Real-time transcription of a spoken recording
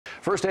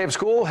First day of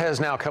school has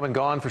now come and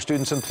gone for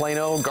students in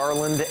Plano,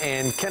 Garland,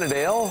 and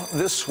Kennedale.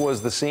 This was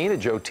the scene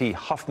at Joe T.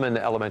 Huffman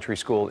Elementary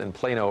School in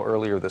Plano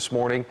earlier this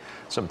morning.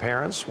 Some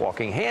parents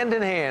walking hand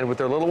in hand with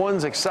their little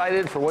ones,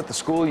 excited for what the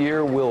school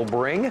year will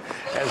bring.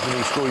 As the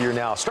new school year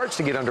now starts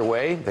to get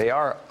underway, they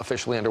are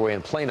officially underway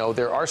in Plano.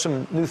 There are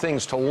some new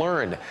things to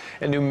learn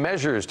and new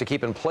measures to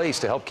keep in place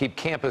to help keep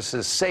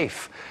campuses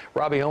safe.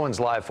 Robbie Owens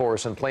live for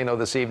us in Plano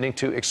this evening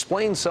to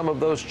explain some of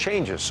those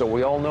changes so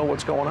we all know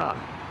what's going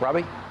on.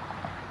 Robbie?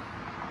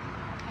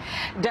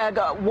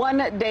 Doug, one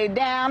day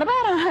down,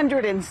 about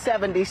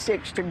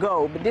 176 to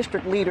go. But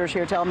district leaders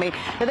here tell me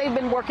that they've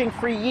been working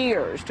for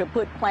years to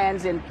put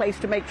plans in place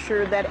to make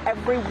sure that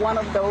every one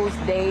of those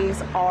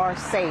days are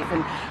safe.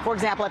 And for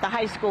example, at the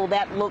high school,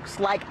 that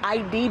looks like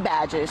ID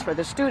badges for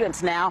the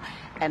students now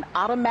and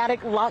automatic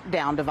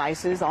lockdown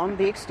devices on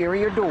the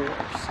exterior doors.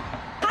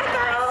 Hi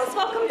girls,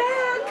 welcome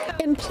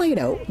back. In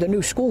Plano, the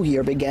new school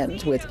year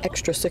begins with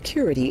extra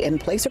security in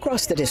place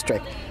across the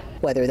district.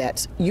 Whether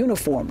that's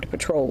uniformed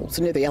patrols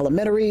near the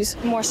elementaries.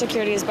 More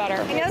security is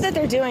better. I know that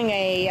they're doing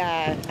a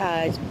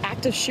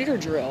active shooter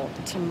drill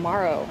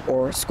tomorrow.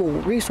 Or school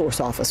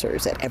resource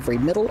officers at every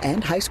middle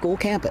and high school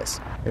campus.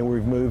 And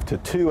we've moved to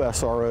 2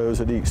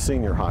 SROs at each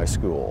senior high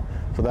school.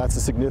 So that's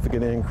a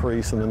significant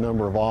increase in the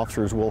number of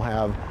officers we'll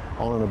have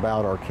on and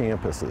about our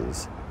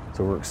campuses.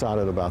 So we're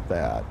excited about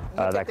that.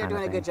 You think they're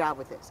doing a good job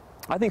with this?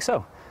 I think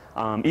so.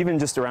 Even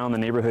just around the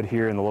neighborhood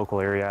here in the local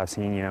area,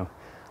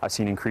 I've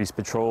seen increased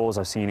patrols.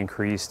 I've seen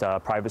increased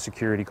private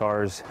security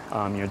cars,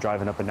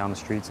 driving up and down the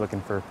streets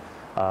looking for,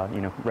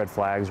 red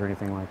flags or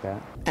anything like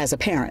that. As a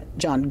parent,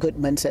 John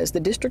Goodman says the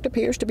district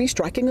appears to be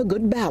striking a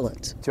good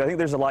balance. So I think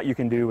there's a lot you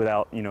can do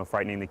without,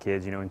 frightening the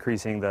kids.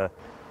 Increasing the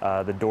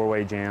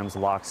doorway jams,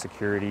 lock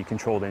security,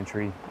 controlled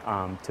entry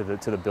to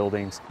the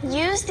buildings.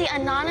 Use the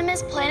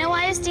anonymous Plano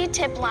ISD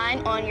tip line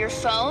on your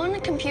phone,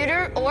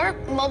 computer, or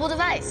mobile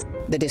device.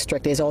 The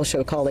district is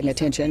also calling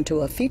attention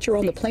to a feature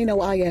on the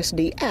Plano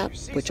ISD app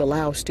which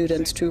allows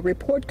students to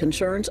report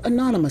concerns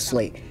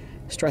anonymously,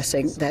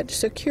 stressing that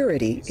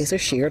security is a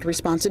shared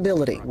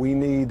responsibility. We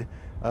need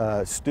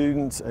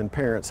students and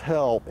parents'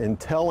 help in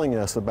telling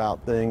us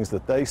about things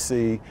that they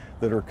see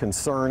that are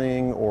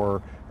concerning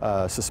or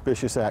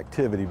suspicious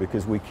activity,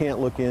 because we can't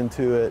look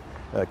into it,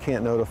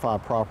 can't notify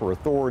proper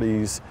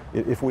authorities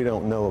if we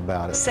don't know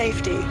about it.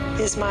 Safety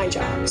is my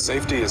job.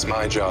 Safety is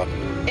my job.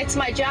 It's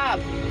my job.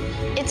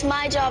 It's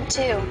my job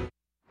too.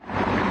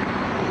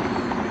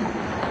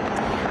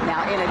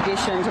 Now, in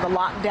addition to the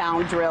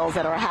lockdown drills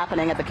that are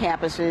happening at the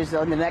campuses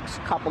in the next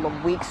couple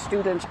of weeks,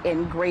 students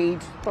in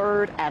grades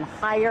 3rd and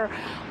higher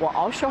will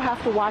also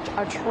have to watch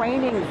a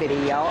training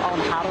video on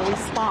how to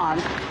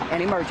respond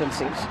in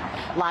emergencies.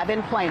 Live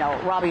in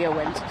Plano, Robbie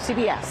Owens,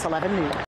 CBS 11 News.